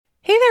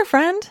Hey there,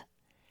 friend.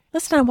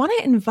 Listen, I want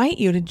to invite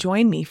you to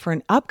join me for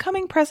an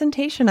upcoming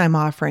presentation I'm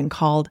offering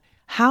called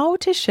How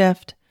to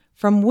Shift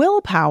from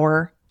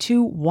Willpower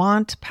to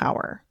Want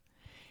Power.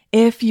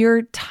 If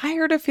you're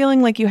tired of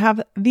feeling like you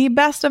have the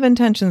best of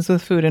intentions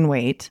with food and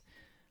weight,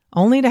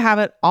 only to have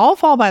it all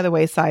fall by the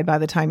wayside by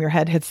the time your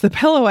head hits the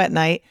pillow at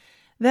night,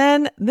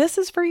 then this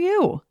is for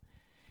you.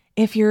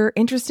 If you're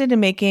interested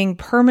in making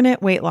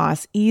permanent weight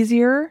loss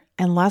easier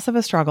and less of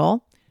a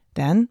struggle,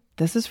 then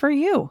this is for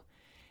you.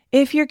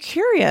 If you're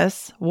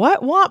curious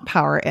what want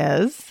power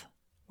is,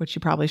 which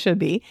you probably should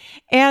be,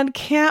 and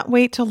can't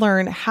wait to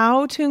learn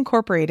how to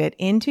incorporate it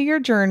into your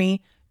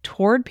journey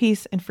toward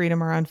peace and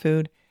freedom around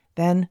food,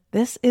 then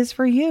this is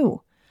for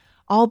you.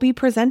 I'll be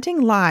presenting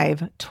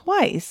live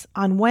twice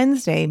on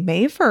Wednesday,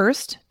 May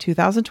 1st,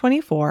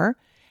 2024,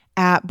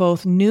 at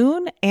both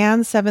noon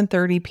and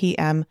 7:30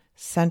 p.m.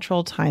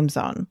 Central Time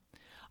Zone.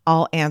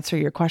 I'll answer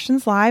your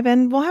questions live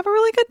and we'll have a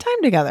really good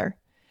time together.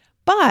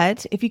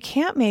 But if you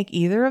can't make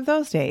either of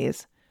those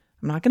days,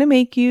 I'm not going to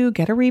make you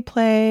get a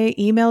replay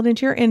emailed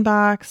into your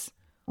inbox,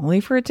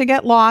 only for it to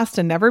get lost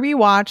and never be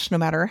watched, no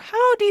matter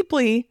how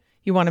deeply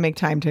you want to make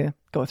time to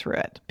go through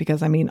it.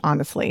 Because,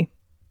 honestly,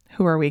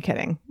 who are we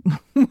kidding?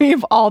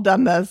 We've all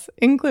done this,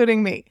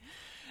 including me.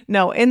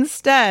 No,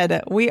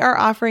 instead, we are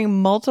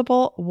offering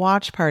multiple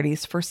watch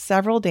parties for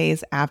several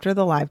days after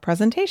the live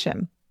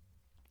presentation.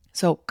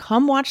 So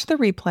come watch the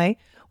replay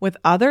with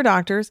other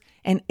doctors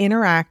and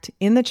interact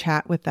in the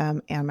chat with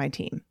them and my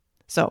team.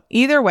 So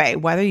either way,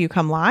 whether you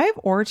come live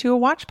or to a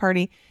watch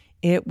party,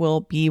 it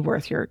will be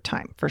worth your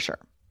time for sure.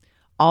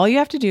 All you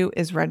have to do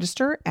is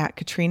register at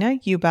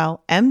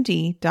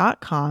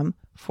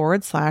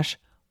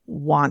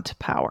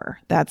katrinaubelmd.com/wantpower.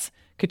 That's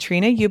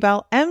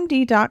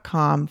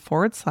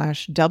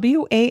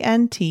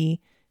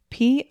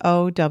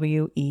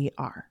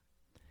katrinaubelmd.com/WANTPOWER.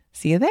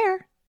 See you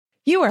there.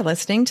 You are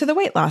listening to the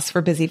Weight Loss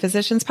for Busy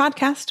Physicians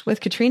podcast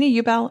with Katrina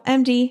Ubel,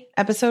 MD,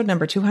 episode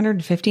number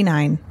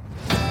 259.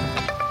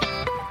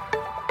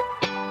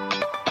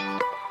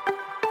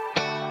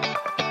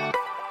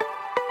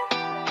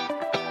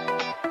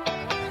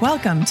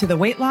 Welcome to the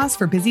Weight Loss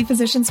for Busy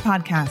Physicians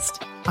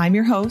podcast. I'm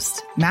your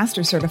host,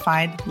 Master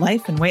Certified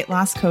Life and Weight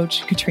Loss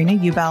Coach, Katrina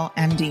Ubel,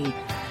 MD.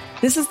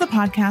 This is the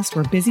podcast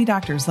where busy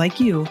doctors like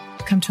you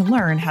come to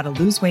learn how to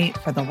lose weight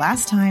for the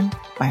last time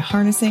by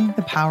harnessing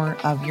the power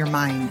of your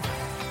mind.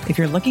 If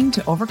you're looking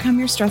to overcome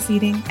your stress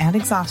eating and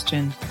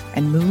exhaustion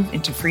and move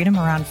into freedom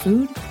around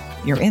food,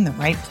 you're in the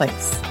right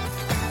place.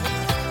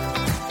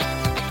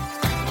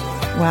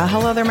 Well,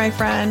 hello there, my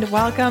friend.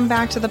 Welcome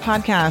back to the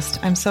podcast.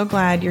 I'm so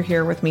glad you're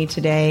here with me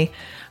today.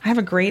 I have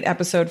a great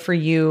episode for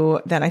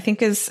you that I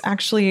think is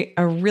actually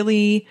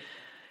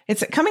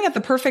it's coming at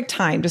the perfect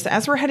time, just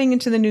as we're heading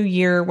into the new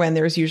year when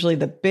there's usually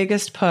the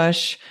biggest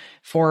push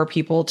for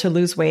people to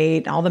lose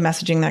weight, all the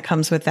messaging that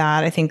comes with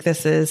that. I think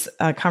this is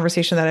a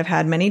conversation that I've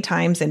had many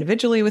times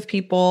individually with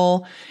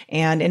people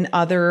and in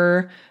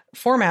other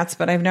formats,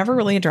 but I've never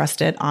really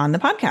addressed it on the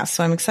podcast.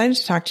 So I'm excited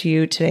to talk to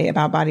you today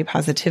about body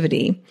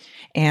positivity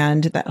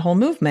and that whole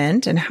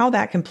movement and how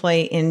that can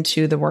play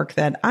into the work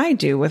that I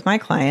do with my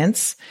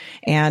clients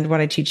and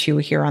what I teach you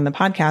here on the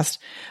podcast.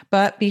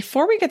 But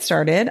before we get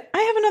started, I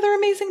have another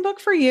amazing book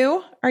for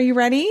you. Are you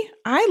ready?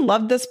 I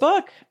loved this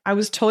book. I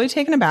was totally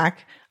taken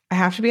aback. I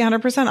have to be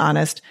 100%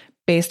 honest.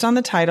 Based on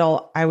the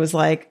title, I was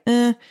like,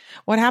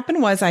 What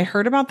happened was I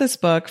heard about this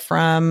book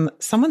from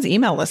someone's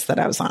email list that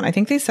I was on. I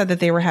think they said that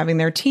they were having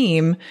their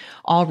team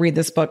all read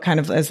this book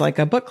kind of as like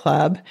a book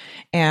club.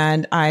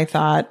 And I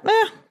thought,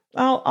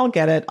 I'll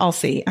get it. I'll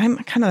see. I'm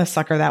kind of a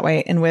sucker that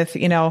way. And with,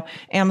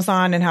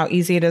 Amazon and how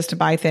easy it is to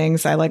buy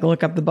things, I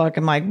look up the book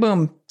and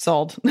boom,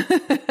 sold.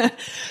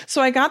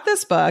 So I got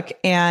this book,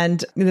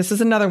 and this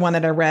is another one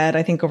that I read,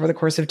 I think over the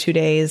course of 2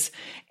 days.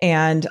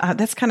 And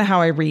that's kind of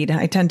how I read.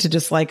 I tend to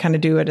just kind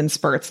of do it in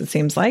spurts, it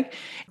seems like.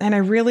 And I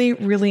really,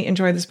 really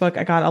enjoyed this book.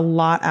 I got a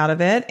lot out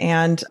of it,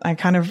 and I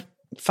kind of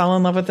fell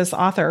in love with this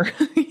author.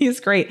 He's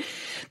great.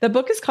 The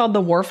book is called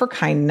The War for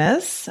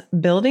Kindness,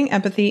 Building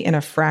Empathy in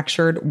a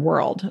Fractured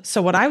World. So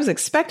what I was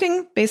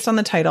expecting based on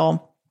the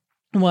title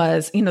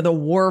was, the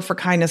war for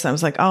kindness. I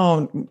was like,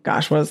 oh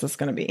gosh, what is this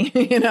going to be?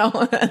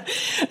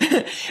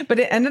 But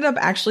it ended up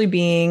actually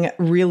being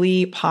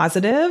really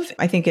positive.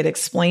 I think it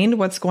explained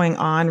what's going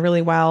on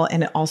really well.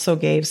 And it also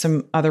gave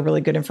some other really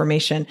good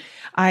information.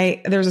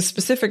 There's a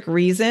specific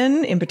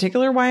reason in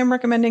particular why I'm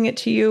recommending it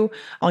to you.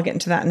 I'll get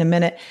into that in a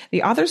minute.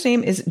 The author's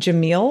name is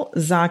Jamil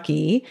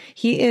Zaki.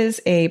 He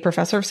is a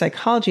professor of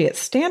psychology at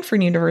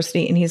Stanford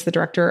University, and he's the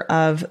director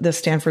of the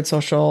Stanford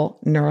Social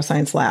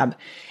Neuroscience Lab.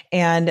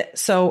 And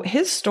so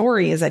his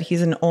story is that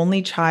he's an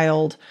only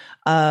child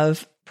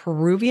of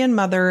Peruvian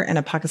mother and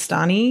a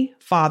Pakistani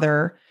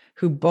father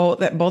who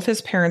both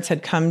his parents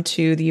had come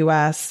to the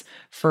US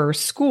for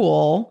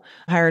school,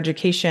 higher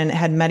education,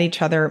 had met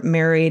each other,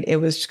 married. It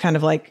was kind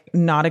of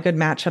not a good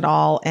match at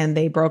all. And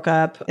they broke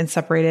up and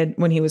separated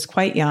when he was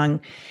quite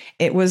young.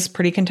 It was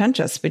pretty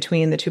contentious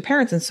between the two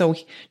parents. And so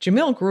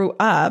Jamil grew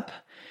up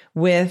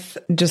with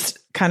just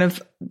kind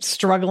of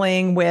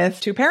struggling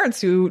with two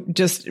parents who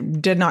just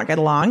did not get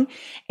along.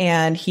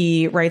 And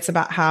he writes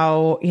about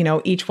how,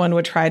 each one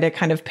would try to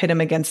kind of pit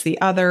him against the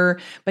other,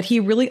 but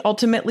he really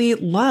ultimately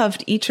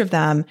loved each of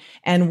them.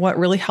 And what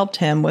really helped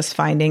him was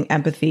finding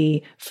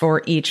empathy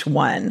for each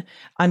one,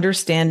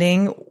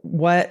 understanding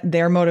what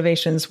their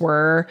motivations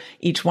were,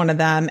 each one of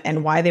them,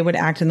 and why they would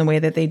act in the way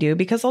that they do,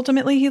 because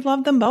ultimately he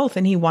loved them both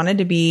and he wanted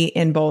to be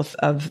in both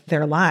of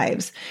their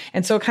lives.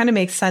 And so it kind of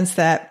makes sense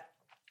that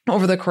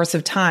over the course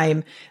of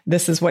time,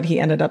 this is what he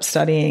ended up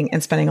studying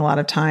and spending a lot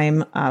of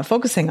time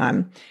focusing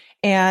on.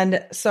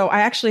 And so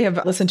I actually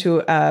have listened to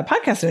a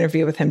podcast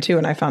interview with him too,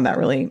 and I found that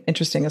really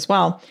interesting as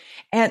well.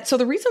 And so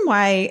the reason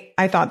why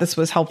I thought this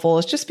was helpful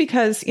is just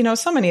because,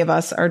 so many of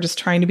us are just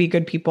trying to be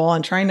good people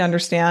and trying to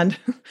understand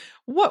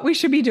what we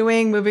should be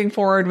doing moving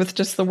forward with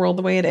just the world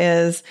the way it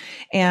is.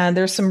 And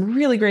there's some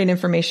really great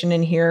information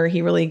in here.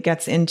 He really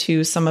gets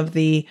into some of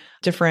the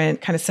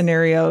different kind of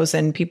scenarios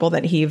and people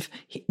that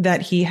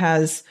he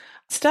has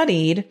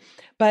studied.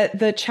 But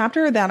the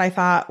chapter that I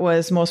thought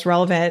was most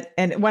relevant,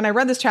 and when I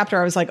read this chapter,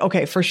 I was like,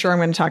 okay, for sure, I'm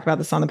going to talk about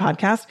this on the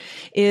podcast,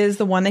 is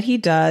the one that he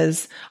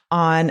does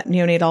on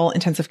neonatal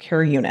intensive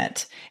care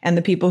unit and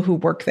the people who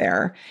work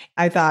there.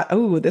 I thought,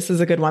 oh, this is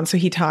a good one. So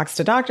he talks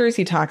to doctors,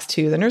 he talks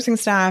to the nursing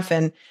staff.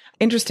 And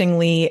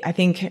interestingly, I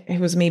think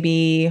it was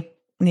maybe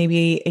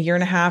a year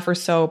and a half or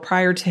so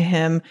prior to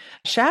him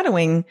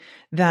shadowing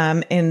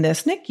them in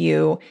this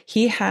NICU,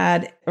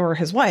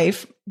 his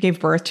wife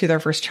gave birth to their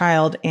first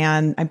child.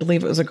 And I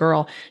believe it was a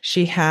girl.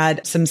 She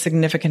had some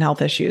significant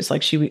health issues.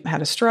 Like she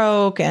had a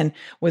stroke and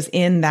was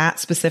in that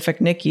specific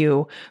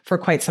NICU for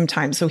quite some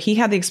time. So he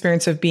had the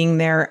experience of being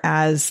there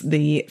as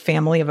the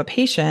family of a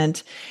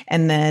patient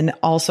and then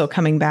also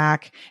coming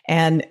back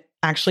and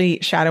actually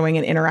shadowing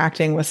and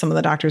interacting with some of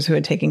the doctors who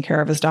had taken care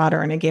of his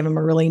daughter. And it gave him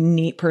a really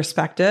neat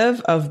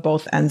perspective of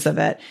both ends of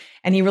it.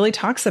 And he really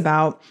talks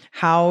about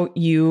how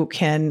you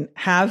can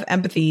have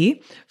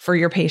empathy for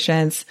your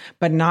patients,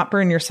 but not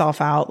burn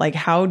yourself out. Like,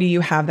 how do you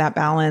have that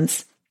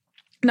balance?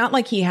 Not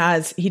like he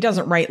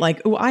doesn't write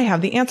like, oh, I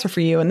have the answer for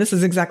you, and this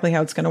is exactly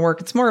how it's going to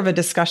work. It's more of a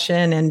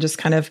discussion and just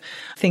kind of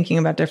thinking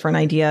about different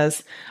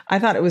ideas. I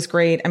thought it was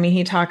great. I mean,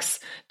 he talks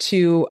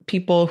to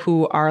people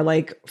who are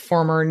like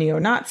former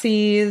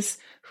neo-Nazis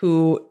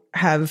who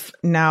have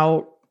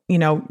now,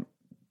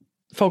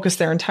 focused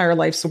their entire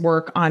life's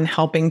work on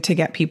helping to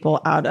get people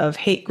out of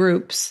hate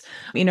groups,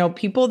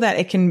 people that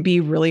it can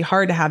be really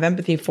hard to have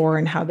empathy for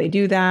and how they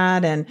do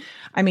that. And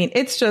I mean,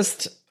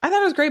 I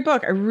thought it was a great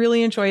book. I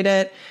really enjoyed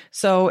it.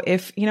 So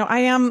if,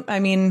 I'm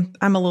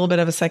a little bit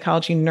of a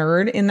psychology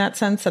nerd in that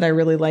sense that I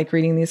really like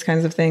reading these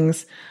kinds of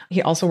things.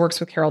 He also works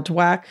with Carol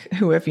Dweck,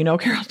 who, if you know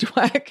Carol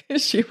Dweck,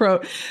 she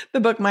wrote the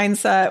book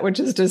Mindset, which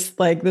is just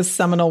like this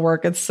seminal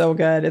work. It's so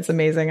good. It's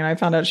amazing. And I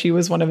found out she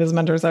was one of his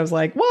mentors. I was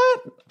like,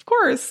 what? Of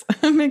course.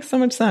 It makes so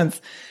much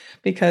sense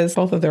because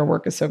both of their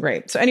work is so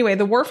great. So anyway,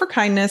 The War for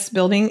Kindness,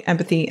 Building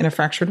Empathy in a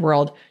Fractured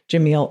World,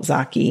 Jamil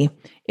Zaki.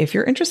 If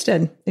you're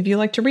interested, if you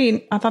like to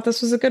read, I thought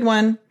this was a good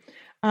one.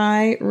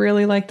 I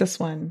really like this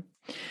one.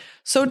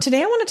 So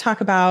today I want to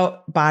talk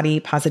about body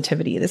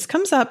positivity. This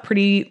comes up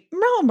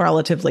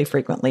relatively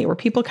frequently where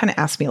people kind of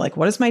ask me like,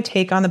 what is my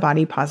take on the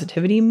body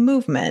positivity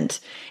movement?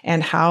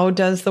 And how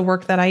does the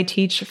work that I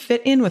teach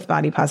fit in with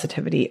body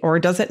positivity, or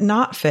does it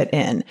not fit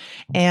in?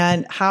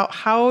 And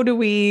how do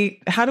we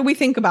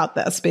think about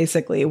this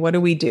basically? What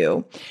do we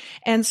do?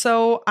 And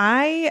so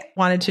I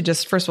wanted to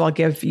just, first of all,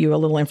 give you a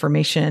little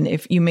information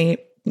if you may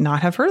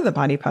not have heard of the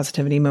body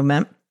positivity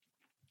movement,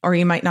 or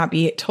you might not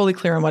be totally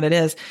clear on what it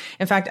is.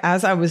 In fact,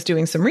 as I was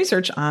doing some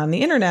research on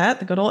the internet,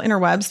 the good old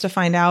interwebs, to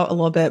find out a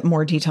little bit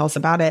more details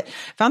about it,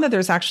 found that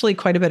there's actually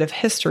quite a bit of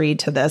history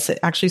to this. It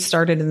actually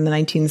started in the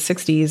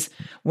 1960s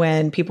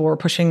when people were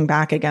pushing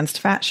back against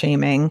fat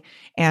shaming.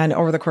 And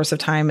over the course of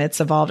time, it's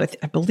evolved.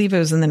 I believe it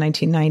was in the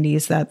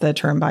 1990s that the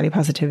term body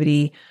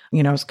positivity,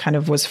 kind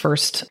of was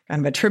first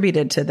kind of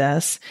attributed to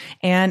this.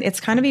 And it's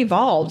kind of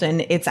evolved.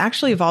 And it's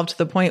actually evolved to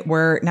the point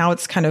where now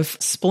it's kind of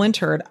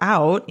splintered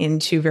out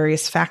into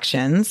various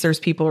factions. There's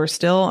people who are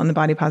still on the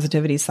body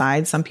positivity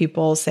side. Some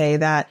people say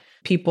that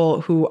people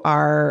who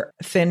are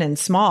thin and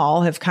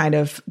small have kind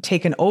of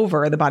taken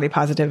over the body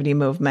positivity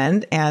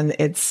movement, and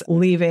it's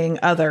leaving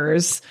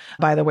others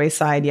by the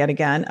wayside yet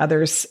again.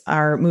 Others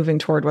are moving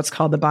toward what's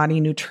called the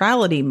body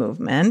neutrality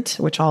movement,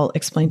 which I'll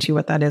explain to you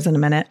what that is in a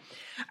minute.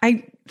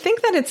 I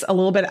think that it's a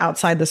little bit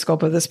outside the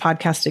scope of this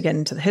podcast to get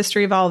into the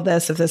history of all of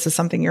this. If this is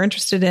something you're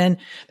interested in,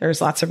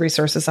 there's lots of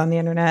resources on the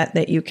internet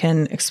that you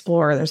can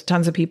explore. There's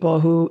tons of people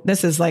who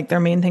this is like their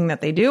main thing that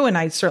they do. And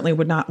I certainly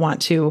would not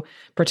want to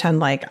pretend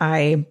like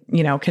I,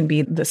 can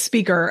be the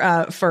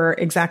speaker for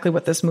exactly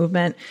what this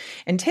movement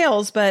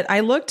entails. But I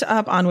looked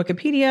up on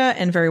Wikipedia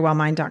and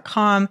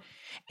verywellmind.com.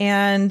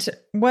 And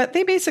what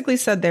they basically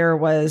said there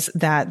was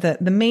that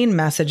the main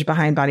message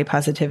behind body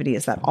positivity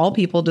is that all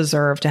people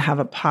deserve to have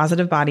a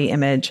positive body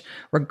image,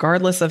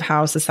 regardless of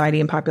how society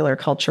and popular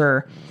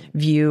culture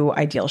view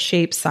ideal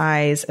shape,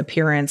 size,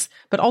 appearance,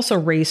 but also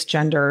race,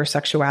 gender,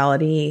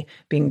 sexuality,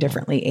 being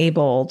differently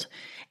abled.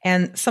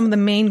 And some of the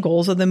main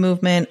goals of the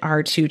movement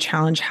are to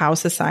challenge how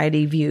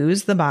society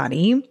views the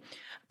body,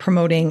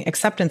 promoting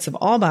acceptance of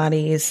all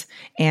bodies,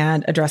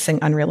 and addressing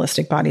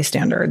unrealistic body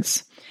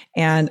standards.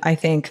 And I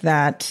think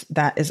that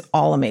that is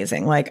all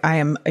amazing. Like, I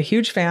am a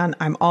huge fan.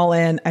 I'm all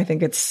in. I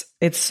think it's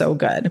so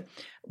good.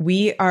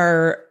 We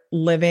are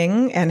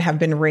living and have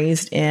been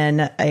raised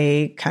in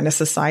a kind of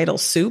societal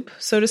soup,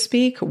 so to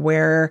speak,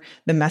 where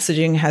the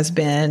messaging has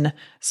been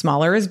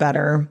smaller is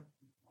better.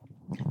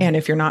 And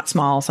if you're not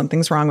small,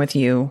 something's wrong with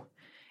you.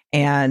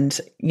 And,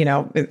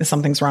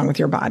 something's wrong with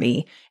your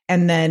body.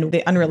 And then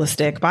the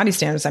unrealistic body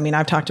standards. I mean,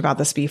 I've talked about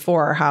this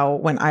before, how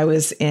when I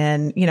was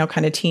in,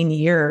 kind of teen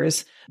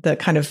years, the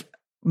kind of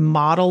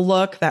model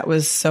look that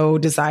was so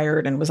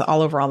desired and was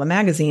all over all the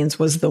magazines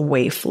was the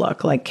waif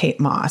look, like Kate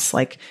Moss,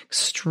 like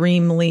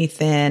extremely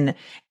thin,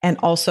 and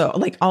also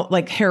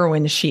like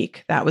heroin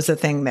chic. That was a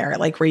thing there,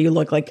 like where you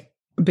look like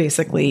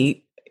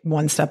basically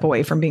one step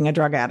away from being a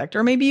drug addict,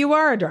 or maybe you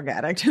are a drug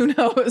addict. Who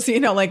knows?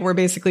 Like where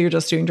basically you're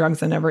just doing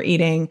drugs and never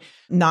eating,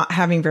 not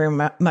having very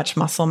much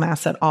muscle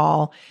mass at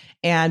all.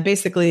 And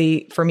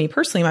basically, for me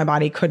personally, my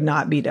body could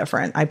not be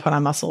different. I put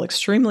on muscle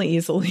extremely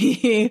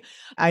easily.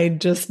 I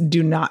just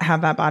do not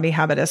have that body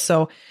habitus.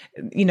 So,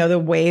 the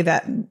way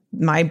that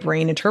my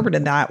brain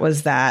interpreted that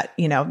was that,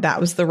 that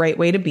was the right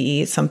way to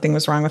be. Something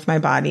was wrong with my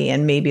body.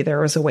 And maybe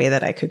there was a way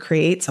that I could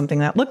create something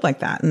that looked like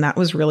that. And that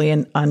was really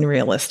an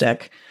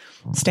unrealistic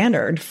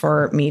standard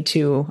for me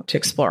to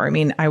explore. I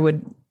mean, I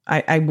would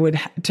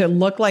to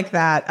look like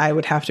that, I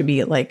would have to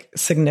be like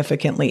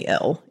significantly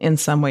ill in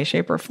some way,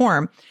 shape, or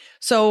form.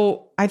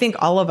 So I think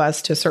all of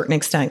us to a certain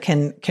extent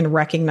can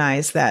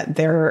recognize that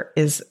there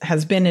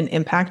has been an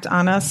impact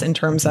on us in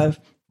terms of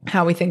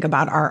how we think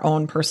about our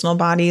own personal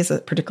bodies,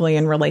 particularly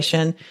in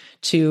relation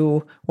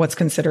to what's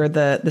considered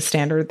the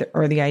standard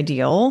or the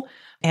ideal.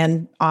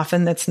 And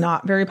often that's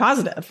not very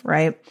positive,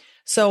 right?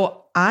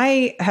 So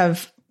I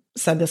have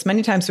said this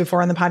many times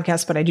before on the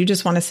podcast, but I do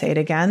just want to say it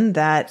again,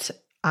 that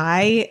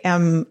I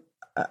am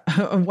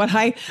what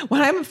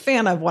I'm a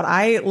fan of, what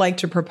I like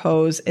to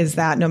propose is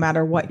that no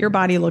matter what your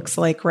body looks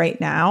like right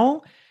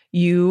now,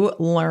 you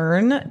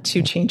learn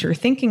to change your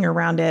thinking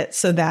around it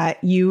so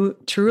that you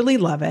truly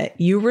love it,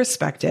 you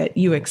respect it,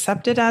 you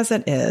accept it as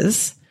it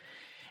is,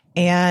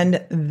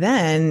 and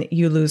then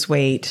you lose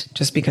weight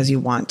just because you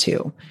want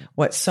to.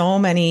 What so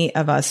many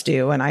of us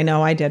do, and I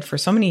know I did for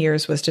so many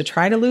years, was to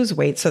try to lose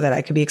weight so that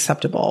I could be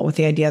acceptable, with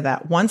the idea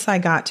that once I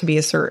got to be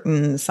a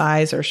certain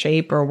size or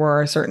shape or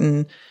wore a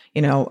certain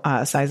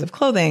size of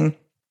clothing,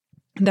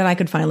 that I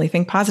could finally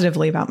think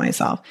positively about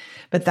myself.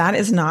 But that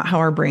is not how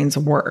our brains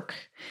work.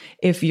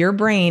 If your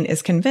brain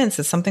is convinced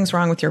that something's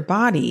wrong with your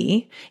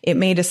body, it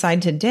may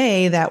decide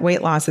today that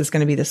weight loss is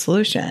going to be the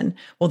solution.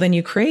 Well, then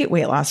you create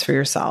weight loss for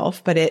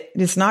yourself, but it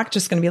is not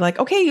just going to be like,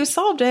 okay, you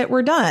solved it,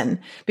 we're done.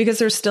 Because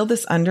there's still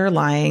this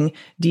underlying,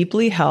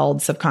 deeply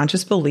held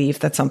subconscious belief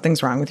that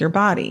something's wrong with your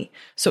body.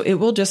 So it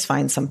will just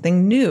find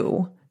something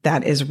new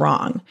that is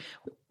wrong.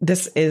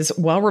 This is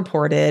well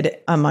reported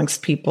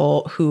amongst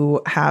people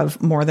who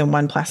have more than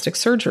one plastic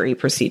surgery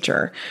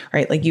procedure,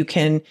 right? Like you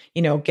can,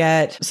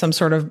 get some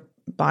sort of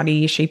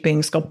body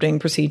shaping, sculpting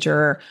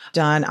procedure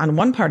done on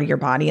one part of your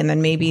body. And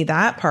then maybe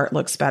that part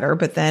looks better,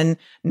 but then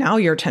now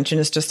your attention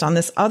is just on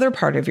this other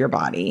part of your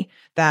body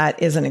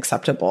that isn't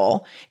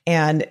acceptable.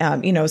 And,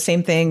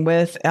 same thing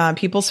with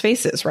people's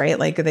faces, right?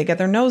 Like they get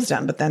their nose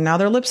done, but then now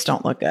their lips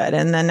don't look good.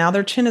 And then now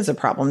their chin is a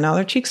problem. Now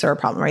their cheeks are a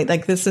problem, right?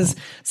 Like this is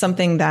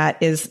something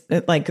that is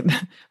like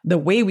the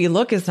way we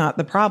look is not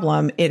the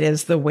problem. It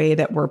is the way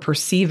that we're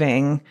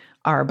perceiving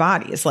our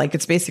bodies. Like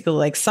it's basically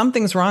like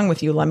something's wrong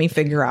with you. Let me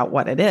figure out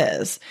what it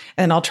is.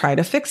 And I'll try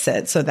to fix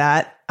it so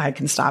that I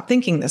can stop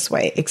thinking this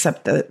way,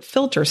 except the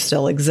filter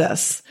still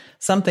exists.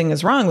 Something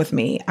is wrong with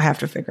me. I have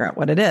to figure out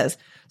what it is.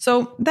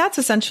 So that's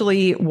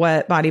essentially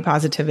what body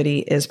positivity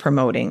is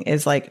promoting,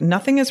 is like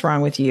nothing is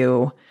wrong with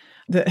you.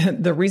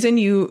 The reason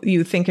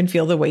you think and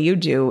feel the way you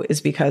do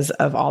is because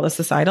of all the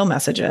societal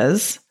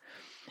messages,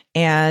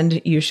 and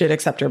you should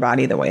accept your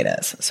body the way it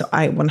is. So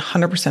I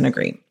 100%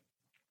 agree.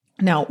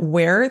 Now,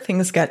 where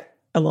things get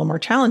a little more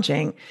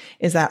challenging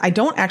is that I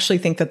don't actually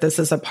think that this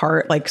is a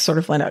part, like sort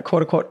of like a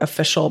quote unquote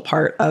official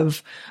part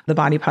of the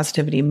body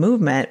positivity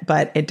movement,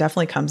 but it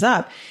definitely comes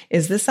up,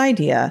 is this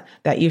idea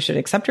that you should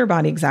accept your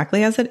body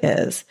exactly as it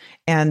is.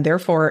 And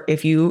therefore,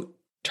 if you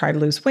try to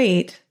lose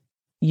weight,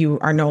 you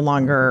are no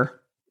longer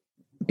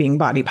being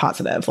body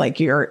positive. Like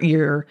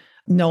you're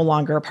no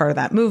longer a part of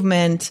that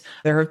movement.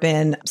 There have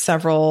been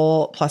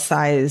several plus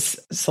size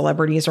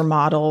celebrities or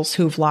models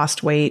who've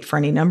lost weight for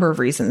any number of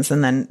reasons.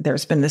 And then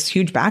there's been this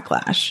huge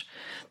backlash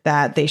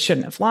that they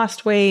shouldn't have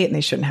lost weight and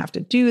they shouldn't have to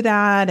do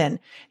that. And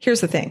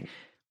here's the thing.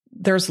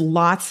 There's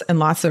lots and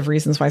lots of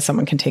reasons why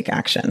someone can take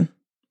action,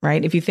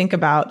 right? If you think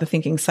about the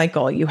thinking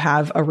cycle, you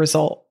have a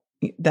result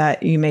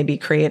that you may be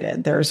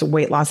created. There's a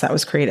weight loss that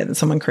was created that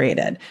someone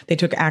created. They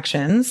took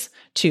actions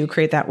to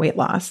create that weight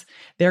loss.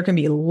 There can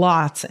be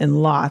lots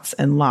and lots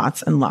and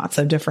lots and lots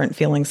of different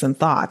feelings and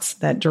thoughts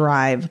that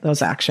drive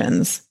those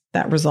actions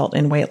that result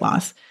in weight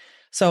loss.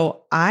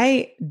 So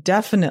I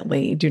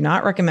definitely do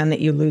not recommend that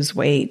you lose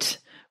weight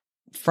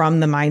from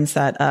the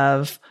mindset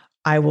of,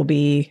 I will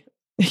be,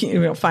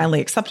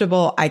 finally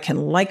acceptable. I can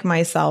like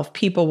myself.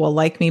 People will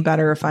like me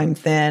better if I'm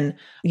thin.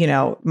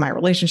 My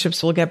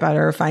relationships will get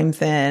better if I'm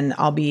thin.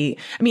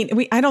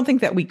 I don't think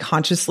that we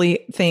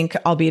consciously think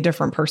I'll be a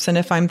different person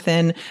if I'm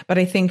thin, but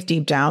I think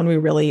deep down, we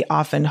really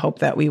often hope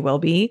that we will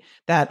be,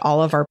 that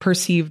all of our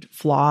perceived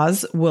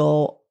flaws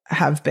will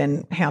have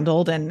been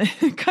handled and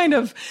kind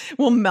of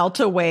will melt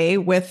away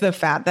with the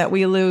fat that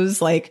we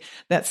lose, like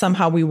that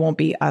somehow we won't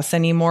be us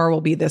anymore.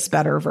 We'll be this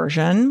better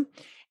version.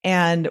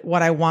 And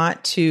what I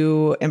want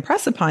to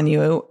impress upon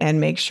you and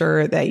make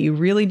sure that you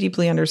really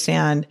deeply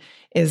understand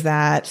is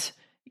that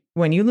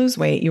when you lose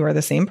weight, you are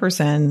the same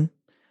person,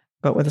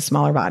 but with a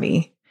smaller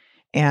body.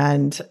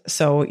 And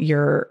so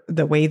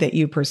the way that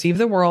you perceive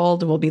the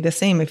world will be the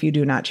same if you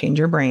do not change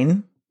your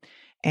brain.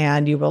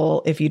 And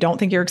if you don't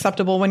think you're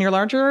acceptable when you're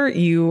larger,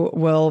 you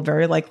will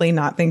very likely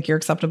not think you're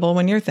acceptable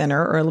when you're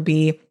thinner, or it'll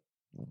be,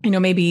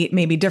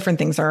 maybe different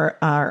things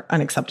are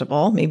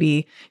unacceptable.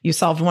 Maybe you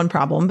solved one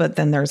problem, but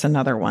then there's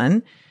another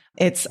one.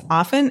 It's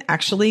often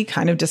actually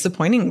kind of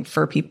disappointing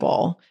for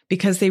people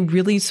because they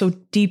really so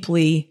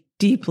deeply,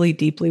 deeply,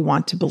 deeply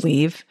want to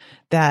believe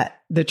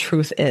that the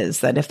truth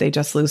is that if they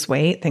just lose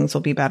weight, things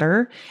will be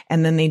better.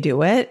 And then they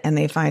do it and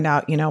they find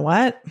out, you know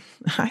what?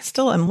 I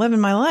still am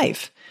living my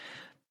life.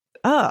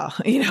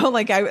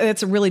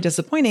 It's really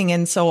disappointing.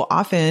 And so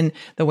often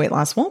the weight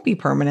loss won't be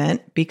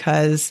permanent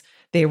because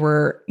they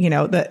were,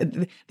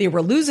 they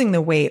were losing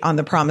the weight on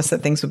the promise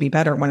that things would be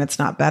better. When it's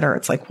not better,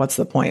 it's like, what's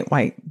the point?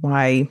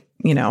 Why,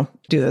 do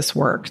this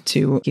work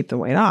to keep the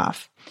weight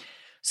off?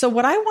 So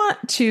what I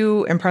want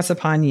to impress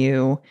upon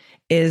you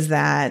is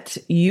that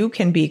you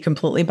can be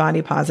completely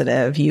body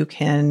positive. You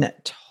can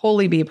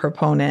totally be a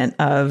proponent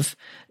of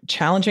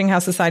challenging how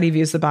society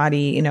views the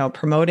body,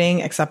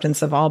 promoting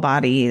acceptance of all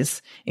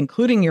bodies,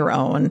 including your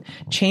own,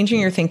 changing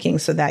your thinking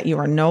so that you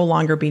are no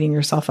longer beating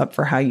yourself up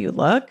for how you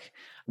look,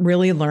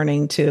 really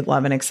learning to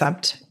love and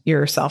accept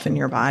yourself and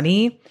your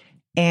body,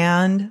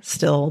 and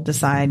still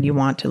decide you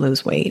want to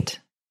lose weight.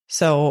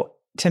 So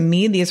to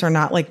me, these are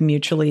not like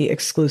mutually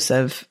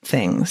exclusive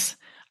things.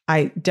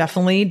 I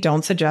definitely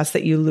don't suggest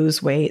that you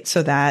lose weight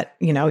so that,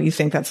 you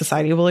think that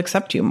society will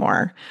accept you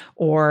more.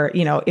 Or,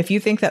 if you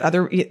think that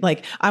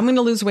I'm going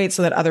to lose weight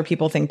so that other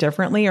people think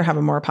differently or have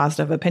a more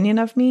positive opinion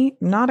of me,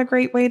 not a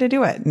great way to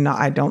do it. No,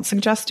 I don't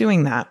suggest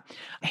doing that.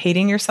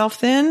 Hating yourself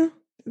thin,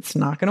 it's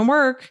not going to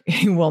work.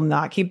 You will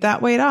not keep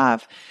that weight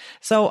off.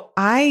 So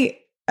I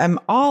am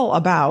all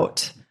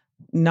about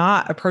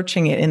not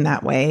approaching it in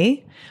that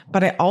way.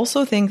 But I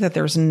also think that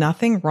there's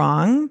nothing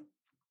wrong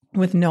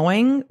with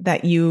knowing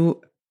that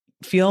you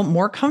feel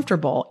more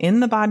comfortable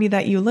in the body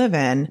that you live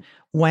in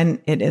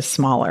when it is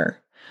smaller.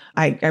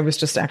 I was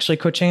just actually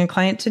coaching a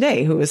client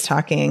today who was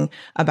talking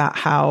about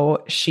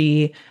how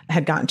she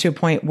had gotten to a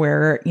point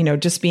where,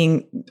 just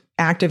being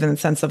active in the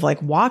sense of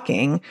like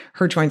walking,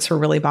 her joints were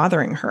really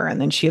bothering her.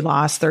 And then she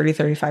lost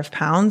 35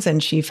 pounds.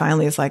 And she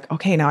finally is like,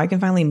 okay, now I can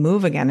finally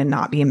move again and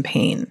not be in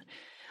pain.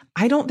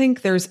 I don't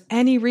think there's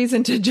any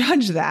reason to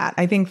judge that.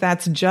 I think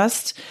that's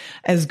just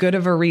as good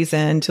of a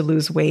reason to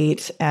lose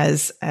weight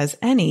as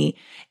any.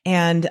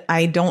 And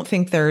I don't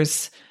think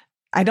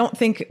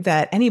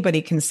that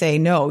anybody can say,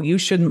 no, you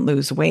shouldn't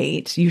lose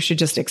weight. You should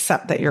just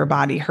accept that your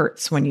body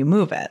hurts when you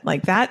move it.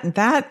 Like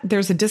that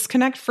there's a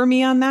disconnect for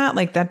me on that.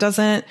 Like that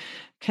doesn't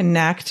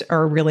connect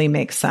or really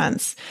make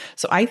sense.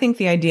 So I think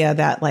the idea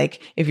that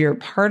like, if you're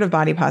part of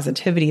body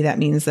positivity, that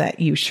means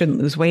that you shouldn't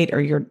lose weight, or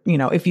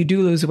if you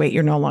do lose weight,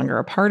 you're no longer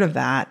a part of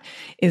that,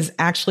 is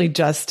actually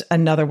just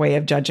another way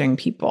of judging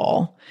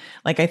people.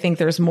 Like, I think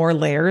there's more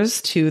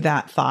layers to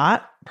that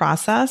thought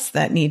process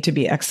that need to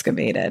be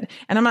excavated.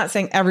 And I'm not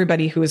saying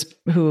everybody who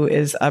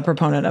is a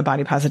proponent of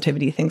body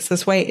positivity thinks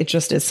this way. It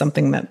just is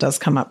something that does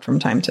come up from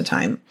time to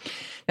time.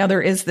 Now,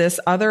 there is this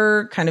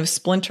other kind of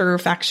splinter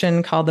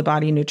faction called the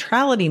body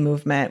neutrality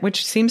movement,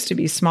 which seems to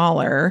be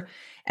smaller.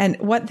 And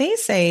what they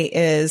say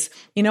is,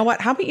 you know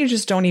what, how about you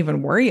just don't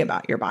even worry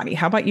about your body?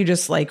 How about you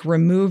just like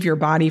remove your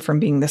body from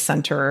being the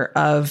center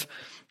of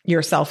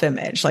your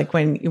self-image? Like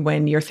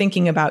when you're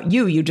thinking about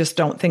you just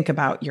don't think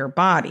about your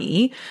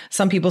body.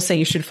 Some people say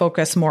you should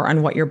focus more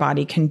on what your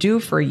body can do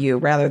for you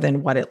rather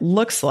than what it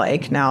looks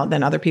like. Now,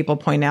 then other people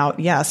point out,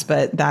 yes,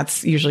 but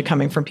that's usually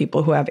coming from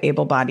people who have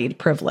able-bodied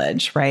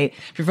privilege, right?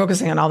 If you're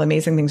focusing on all the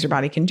amazing things your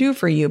body can do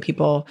for you,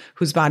 people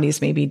whose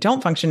bodies maybe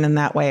don't function in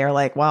that way are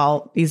like,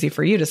 well, easy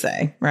for you to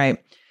say, right?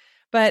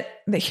 But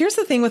here's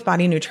the thing with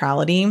body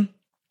neutrality.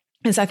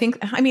 Is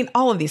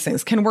all of these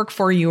things can work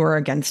for you or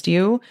against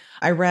you.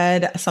 I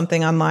read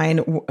something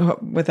online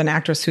with an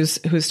actress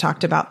who's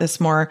talked about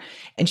this more.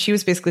 And she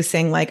was basically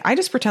saying like, I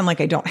just pretend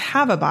like I don't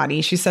have a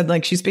body. She said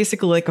like, she's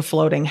basically like a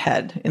floating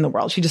head in the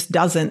world. She just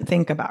doesn't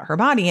think about her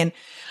body. And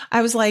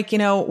I was like,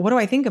 what do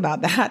I think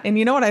about that? And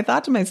you know what I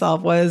thought to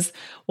myself was,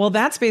 Well,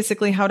 that's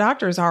basically how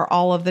doctors are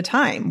all of the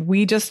time.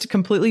 We just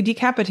completely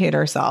decapitate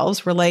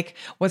ourselves. We're like,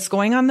 what's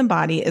going on in the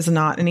body is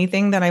not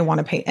anything that I want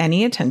to pay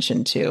any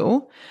attention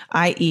to,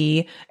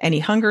 i.e., any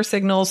hunger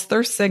signals,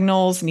 thirst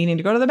signals, needing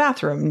to go to the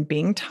bathroom,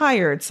 being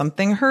tired,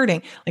 something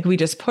hurting. Like we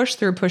just push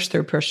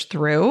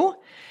through.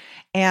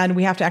 And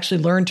we have to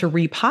actually learn to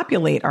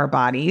repopulate our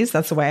bodies.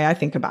 That's the way I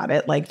think about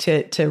it, like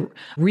to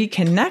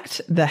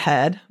reconnect the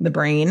head, the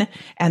brain,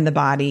 and the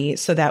body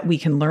so that we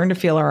can learn to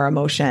feel our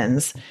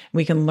emotions.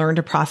 We can learn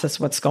to process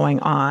what's going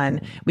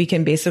on. We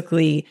can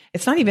basically,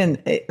 it's not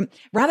even,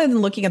 rather than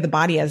looking at the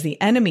body as the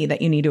enemy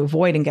that you need to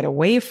avoid and get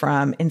away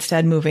from,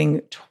 instead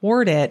moving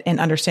toward it and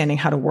understanding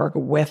how to work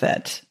with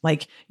it.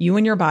 Like you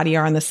and your body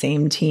are on the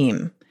same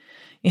team,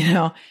 you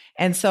know?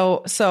 And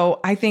so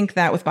I think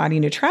that with body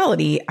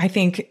neutrality, I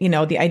think, you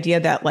know, the idea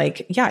that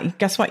like, yeah,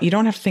 guess what? You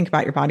don't have to think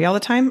about your body all the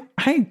time.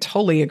 I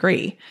totally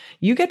agree.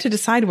 You get to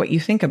decide what you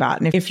think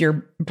about. And if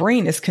your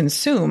brain is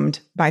consumed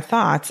by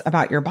thoughts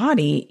about your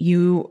body,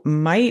 you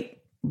might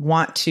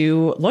want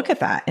to look at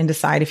that and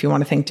decide if you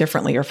want to think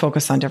differently or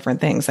focus on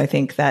different things. I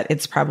think that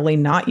it's probably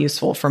not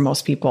useful for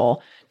most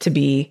people to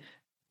be,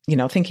 you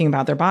know, thinking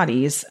about their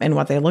bodies and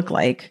what they look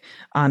like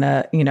on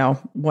a, you know,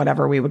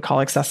 whatever we would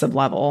call excessive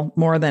level,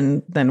 more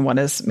than what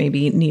is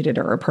maybe needed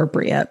or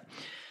appropriate.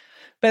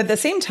 But at the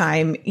same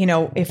time, you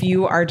know, if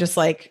you are just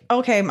like,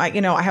 okay,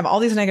 I have all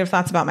these negative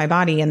thoughts about my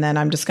body and then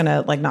I'm just going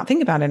to like not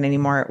think about it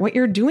anymore. What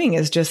you're doing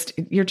is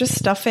you're just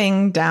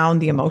stuffing down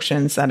the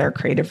emotions that are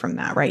created from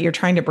that, right? You're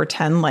trying to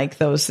pretend like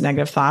those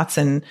negative thoughts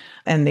and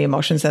the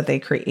emotions that they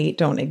create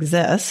don't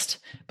exist,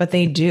 but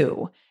they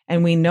do.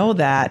 And we know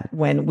that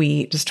when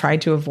we just try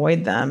to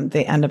avoid them,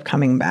 they end up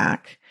coming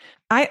back.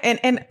 I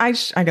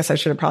guess I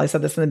should have probably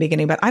said this in the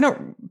beginning, but I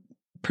don't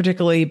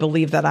particularly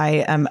believe that I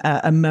am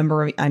a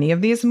member of any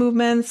of these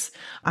movements.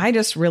 I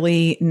just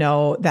really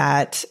know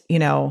that, you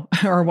know,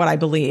 or what I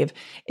believe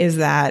is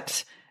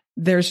that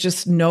there's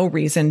just no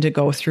reason to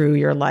go through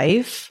your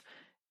life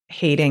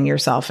hating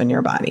yourself and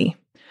your body,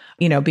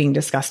 you know, being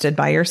disgusted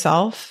by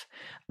yourself,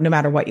 no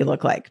matter what you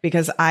look like.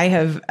 Because I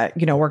have,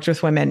 worked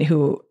with women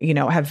who, you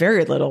know, have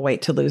very little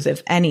weight to lose,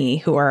 if any,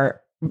 who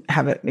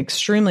have an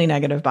extremely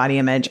negative body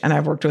image. And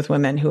I've worked with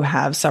women who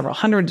have several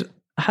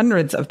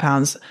hundreds of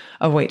pounds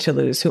of weight to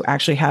lose who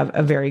actually have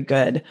a very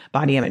good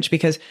body image,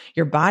 because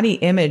your body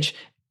image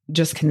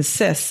just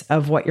consists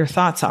of what your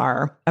thoughts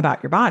are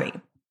about your body.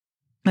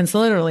 That's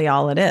literally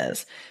all it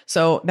is.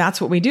 So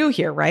that's what we do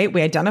here, right?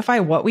 We identify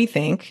what we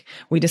think.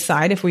 We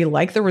decide if we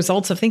like the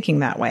results of thinking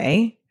that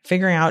way,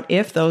 figuring out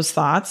if those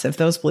thoughts, if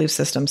those belief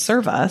systems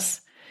serve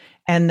us.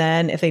 And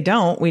then if they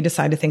don't, we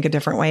decide to think a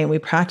different way and we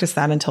practice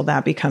that until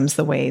that becomes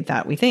the way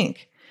that we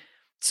think.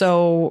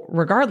 So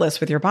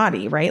regardless with your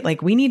body, right?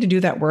 Like we need to do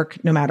that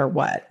work no matter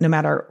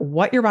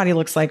what your body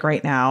looks like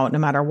right now, no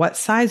matter what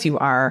size you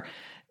are,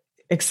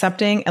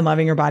 accepting and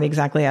loving your body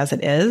exactly as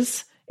it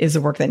is the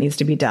work that needs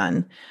to be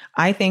done.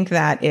 I think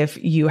that if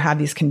you have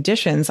these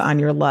conditions on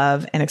your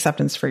love and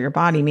acceptance for your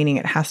body, meaning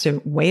it has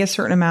to weigh a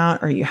certain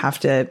amount or you have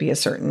to be a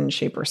certain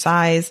shape or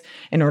size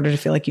in order to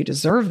feel like you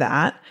deserve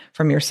that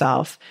from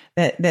yourself,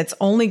 that's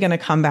only going to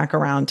come back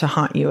around to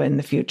haunt you in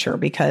the future,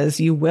 because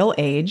you will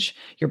age,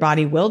 your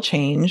body will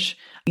change.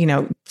 You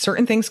know,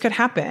 certain things could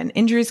happen,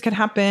 injuries could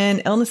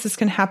happen, illnesses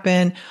can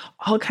happen,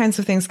 all kinds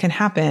of things can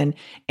happen.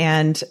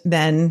 And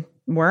then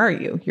where are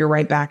you? You're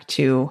right back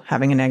to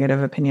having a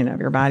negative opinion of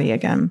your body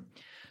again.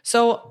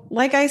 So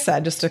like I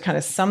said, just to kind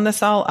of sum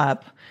this all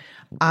up,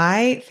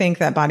 I think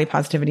that body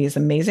positivity is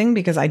amazing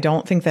because I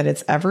don't think that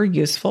it's ever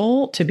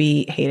useful to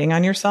be hating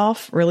on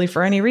yourself really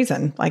for any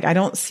reason. Like I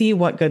don't see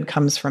what good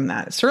comes from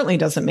that. It certainly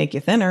doesn't make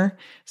you thinner,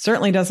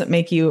 certainly doesn't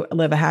make you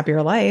live a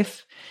happier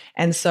life.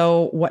 And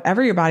so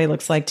whatever your body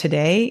looks like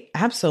today,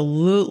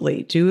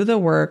 absolutely do the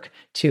work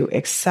to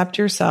accept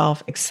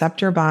yourself,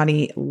 accept your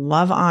body,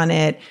 love on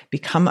it,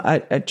 become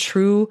a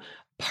true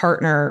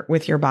partner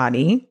with your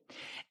body.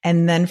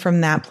 And then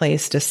from that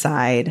place,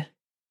 decide,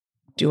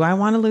 do I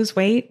want to lose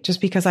weight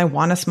just because I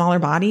want a smaller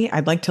body?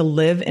 I'd like to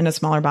live in a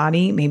smaller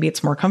body. Maybe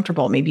it's more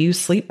comfortable. Maybe you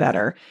sleep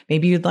better.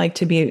 Maybe you'd like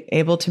to be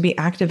able to be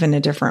active in a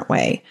different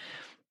way.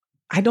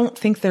 I don't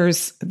think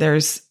there's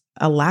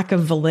a lack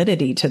of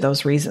validity to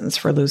those reasons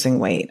for losing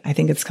weight. I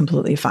think it's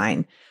completely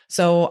fine.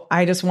 So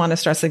I just want to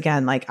stress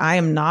again, like I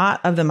am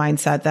not of the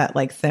mindset that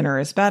like thinner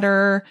is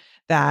better,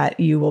 that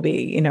you will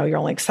be, you know, you're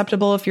only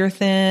acceptable if you're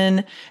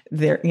thin,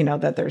 there, you know,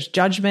 that there's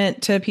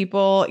judgment to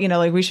people, you know,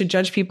 like we should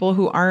judge people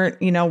who aren't,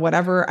 you know,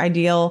 whatever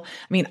ideal.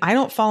 I mean, I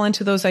don't fall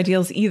into those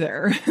ideals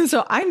either.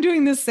 So I'm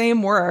doing the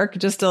same work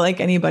just like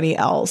anybody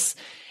else.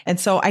 And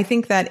so I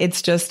think that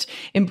it's just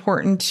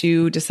important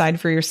to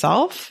decide for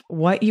yourself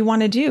what you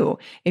want to do.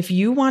 If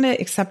you want to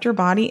accept your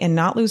body and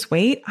not lose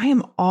weight, I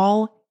am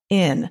all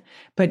in.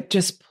 But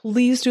just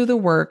please do the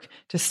work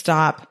to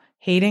stop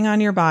hating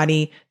on your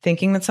body,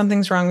 thinking that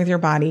something's wrong with your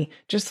body.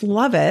 Just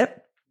love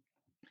it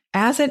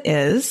as it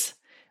is.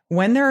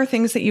 When there are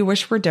things that you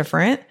wish were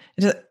different,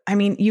 I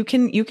mean, you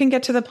can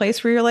get to the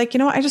place where you're like, you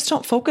know what, I just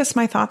don't focus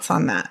my thoughts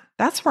on that.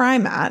 That's where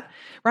I'm at.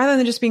 Rather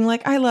than just being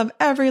like, I love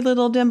every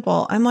little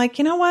dimple. I'm like,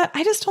 you know what?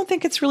 I just don't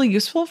think it's really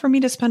useful for me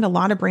to spend a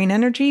lot of brain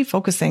energy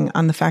focusing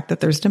on the fact that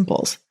there's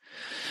dimples.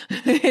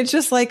 It's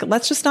just like,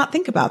 let's just not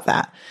think about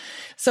that.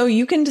 So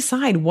you can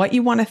decide what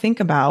you want to think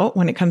about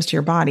when it comes to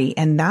your body.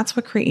 And that's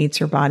what creates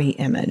your body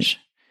image.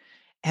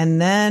 And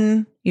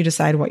then you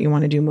decide what you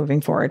want to do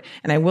moving forward.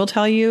 And I will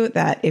tell you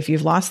that if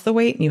you've lost the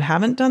weight and you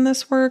haven't done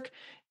this work,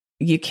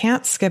 you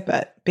can't skip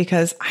it,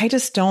 because I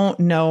just don't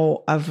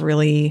know of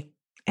really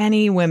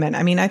any women.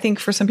 I mean, I think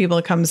for some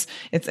people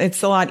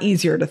it's a lot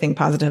easier to think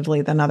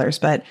positively than others.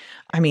 But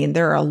I mean,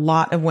 there are a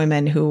lot of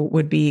women who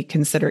would be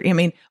considered,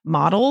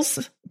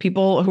 models,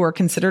 people who are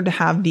considered to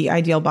have the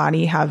ideal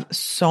body have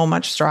so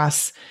much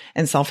stress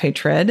and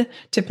self-hatred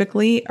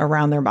typically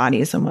around their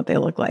bodies and what they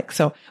look like.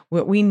 So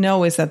what we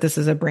know is that this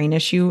is a brain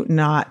issue,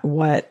 not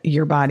what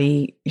your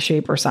body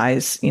shape or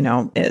size,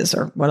 is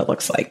or what it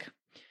looks like.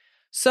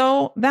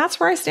 So that's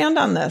where I stand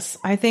on this.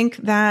 I think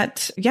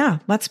that,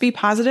 let's be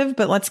positive,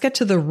 but let's get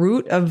to the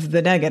root of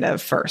the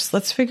negative first.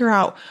 Let's figure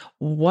out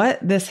what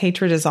this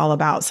hatred is all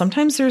about.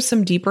 Sometimes there's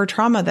some deeper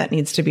trauma that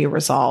needs to be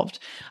resolved.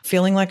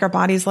 Feeling like our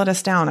bodies let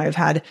us down.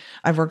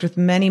 I've worked with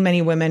many,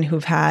 many women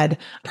who've had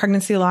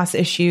pregnancy loss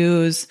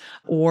issues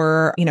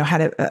or,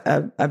 had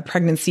a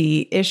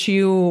pregnancy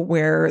issue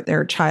where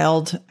their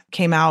child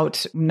came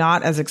out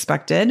not as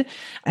expected,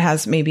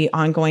 has maybe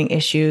ongoing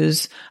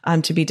issues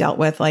to be dealt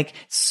with. Like,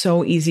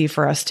 so easy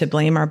for us to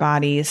blame our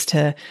bodies,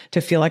 to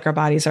feel like our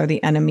bodies are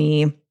the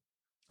enemy,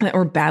 that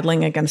we're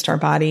battling against our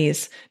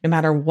bodies, no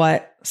matter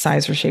what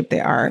size or shape they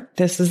are.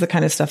 This is the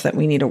kind of stuff that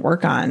we need to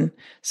work on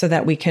so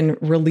that we can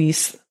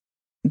release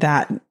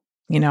that,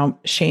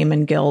 shame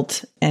and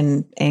guilt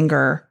and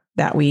anger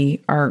that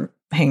we are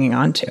hanging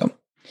on to.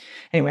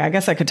 Anyway, I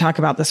guess I could talk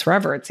about this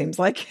forever. It seems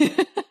like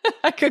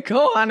I could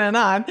go on and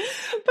on, but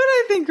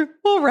I think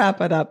we'll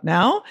wrap it up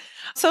now.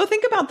 So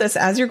think about this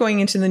as you're going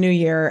into the new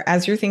year,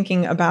 as you're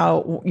thinking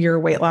about your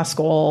weight loss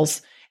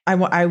goals.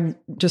 I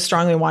just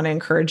strongly want to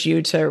encourage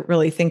you to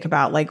really think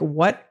about like,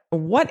 what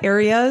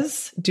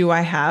areas do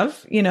I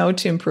have,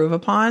 to improve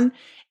upon?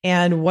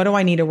 And what do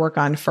I need to work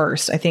on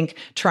first? I think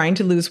trying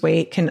to lose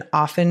weight can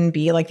often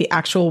be like the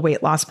actual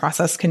weight loss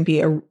process can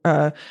be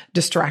a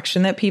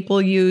distraction that people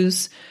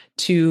use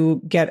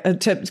to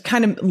get to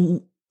kind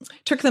of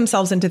trick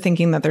themselves into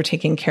thinking that they're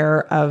taking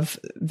care of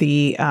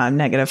the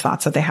negative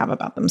thoughts that they have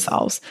about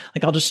themselves.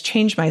 Like, I'll just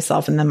change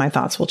myself and then my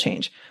thoughts will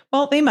change.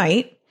 Well, they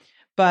might,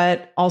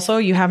 but also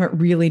you haven't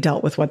really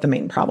dealt with what the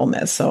main problem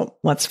is. So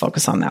let's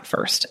focus on that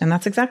first. And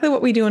that's exactly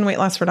what we do in Weight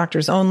Loss for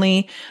Doctors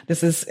Only.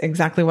 This is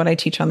exactly what I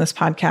teach on this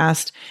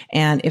podcast.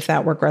 And if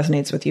that work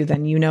resonates with you,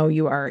 then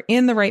you are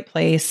in the right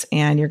place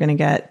and you're going to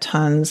get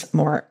tons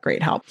more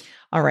great help.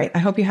 All right. I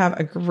hope you have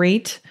a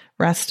great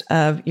rest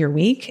of your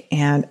week,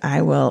 and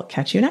I will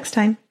catch you next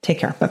time. Take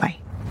care. Bye-bye.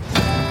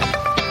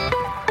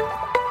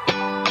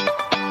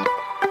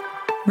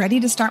 Ready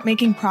to start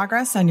making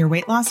progress on your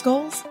weight loss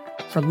goals?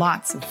 For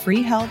lots of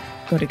free help,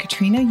 go to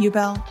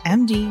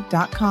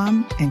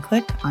KatrinaUbelMD.com and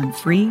click on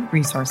free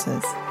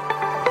resources.